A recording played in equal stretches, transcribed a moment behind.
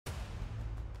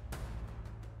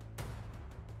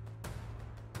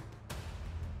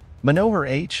Manohar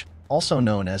H., also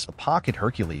known as a Pocket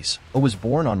Hercules, was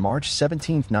born on March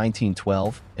 17,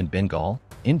 1912, in Bengal,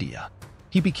 India.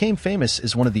 He became famous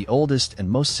as one of the oldest and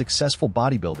most successful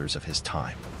bodybuilders of his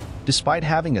time. Despite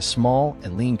having a small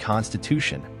and lean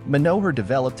constitution, Manohar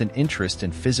developed an interest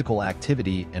in physical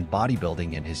activity and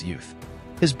bodybuilding in his youth.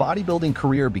 His bodybuilding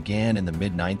career began in the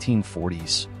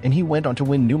mid-1940s, and he went on to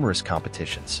win numerous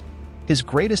competitions. His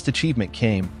greatest achievement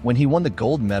came when he won the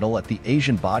gold medal at the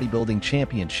Asian Bodybuilding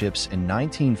Championships in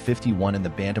 1951 in the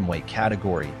bantamweight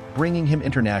category, bringing him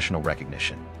international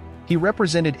recognition. He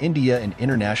represented India in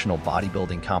international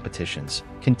bodybuilding competitions,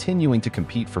 continuing to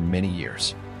compete for many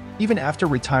years. Even after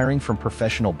retiring from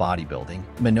professional bodybuilding,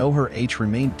 Manohar H.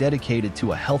 remained dedicated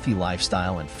to a healthy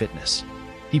lifestyle and fitness.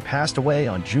 He passed away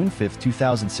on June 5,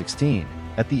 2016,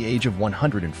 at the age of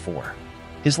 104.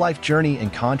 His life journey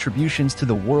and contributions to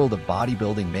the world of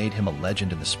bodybuilding made him a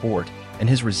legend in the sport, and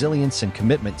his resilience and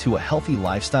commitment to a healthy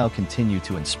lifestyle continue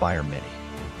to inspire many.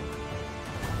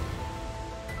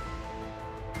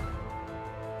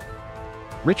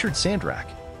 Richard Sandrak,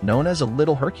 known as a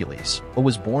Little Hercules,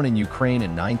 was born in Ukraine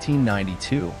in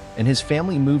 1992, and his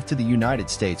family moved to the United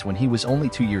States when he was only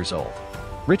 2 years old.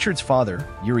 Richard's father,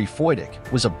 Yuri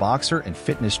Foydik, was a boxer and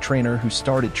fitness trainer who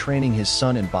started training his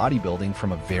son in bodybuilding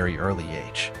from a very early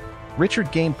age.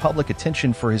 Richard gained public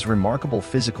attention for his remarkable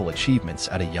physical achievements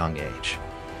at a young age.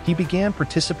 He began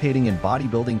participating in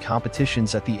bodybuilding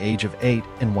competitions at the age of 8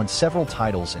 and won several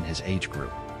titles in his age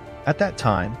group. At that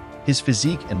time, his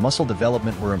physique and muscle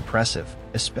development were impressive,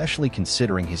 especially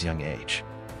considering his young age.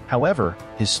 However,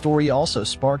 his story also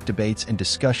sparked debates and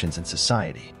discussions in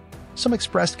society. Some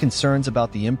expressed concerns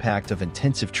about the impact of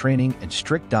intensive training and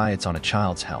strict diets on a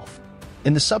child's health.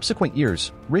 In the subsequent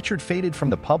years, Richard faded from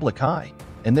the public eye,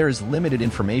 and there is limited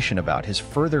information about his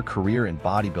further career in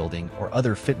bodybuilding or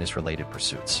other fitness-related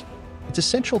pursuits. It's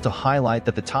essential to highlight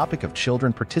that the topic of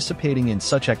children participating in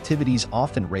such activities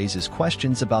often raises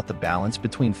questions about the balance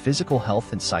between physical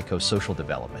health and psychosocial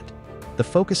development. The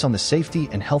focus on the safety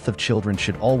and health of children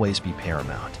should always be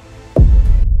paramount.